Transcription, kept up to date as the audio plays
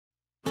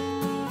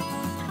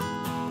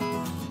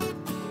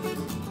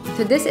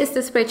So this is the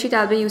spreadsheet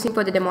I'll be using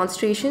for the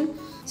demonstration.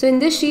 So in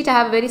this sheet I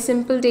have very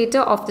simple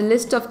data of the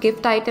list of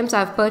gift items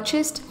I've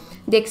purchased,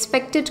 the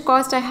expected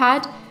cost I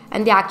had,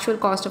 and the actual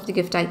cost of the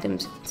gift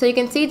items. So you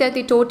can see that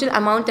the total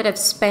amount that I've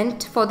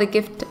spent for the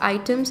gift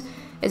items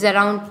is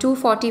around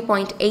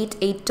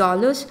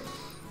 $240.88.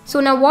 So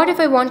now what if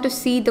I want to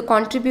see the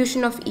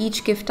contribution of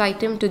each gift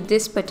item to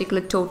this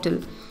particular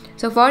total?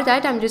 So for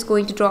that I'm just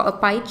going to draw a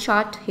pie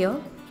chart here.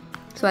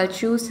 So I'll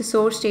choose the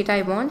source data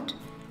I want.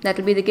 That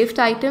will be the gift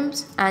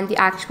items and the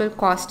actual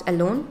cost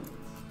alone.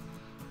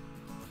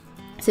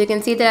 So you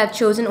can see that I've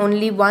chosen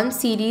only one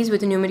series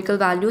with the numerical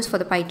values for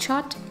the pie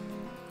chart.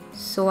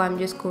 So I'm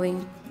just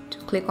going to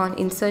click on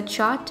insert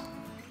chart,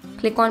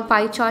 click on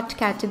pie chart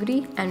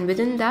category, and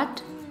within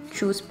that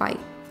choose pie.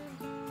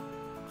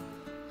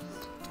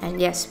 And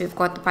yes, we've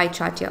got the pie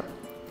chart here.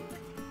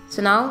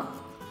 So now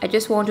I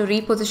just want to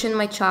reposition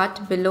my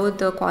chart below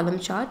the column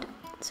chart.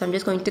 So I'm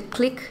just going to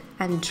click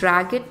and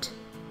drag it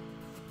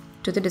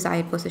to the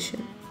desired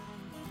position.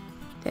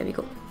 There we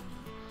go.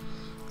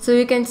 So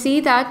you can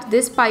see that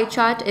this pie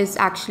chart is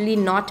actually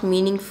not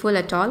meaningful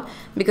at all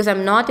because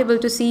I'm not able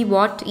to see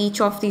what each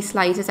of these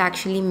slices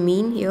actually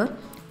mean here.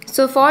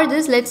 So for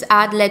this, let's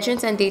add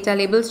legends and data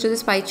labels to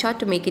this pie chart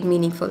to make it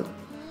meaningful.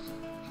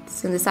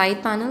 So in the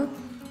side panel,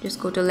 just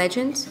go to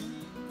legends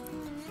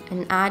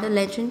and add a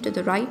legend to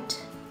the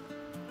right.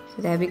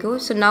 So there we go.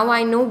 So now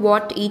I know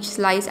what each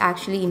slice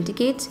actually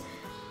indicates,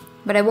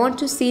 but I want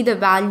to see the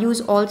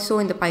values also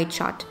in the pie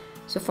chart.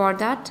 So for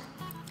that,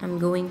 I'm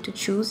going to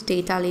choose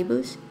data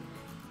labels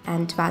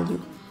and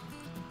value.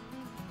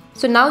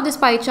 So now this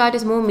pie chart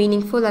is more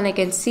meaningful and I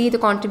can see the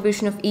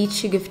contribution of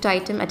each gift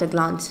item at a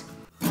glance.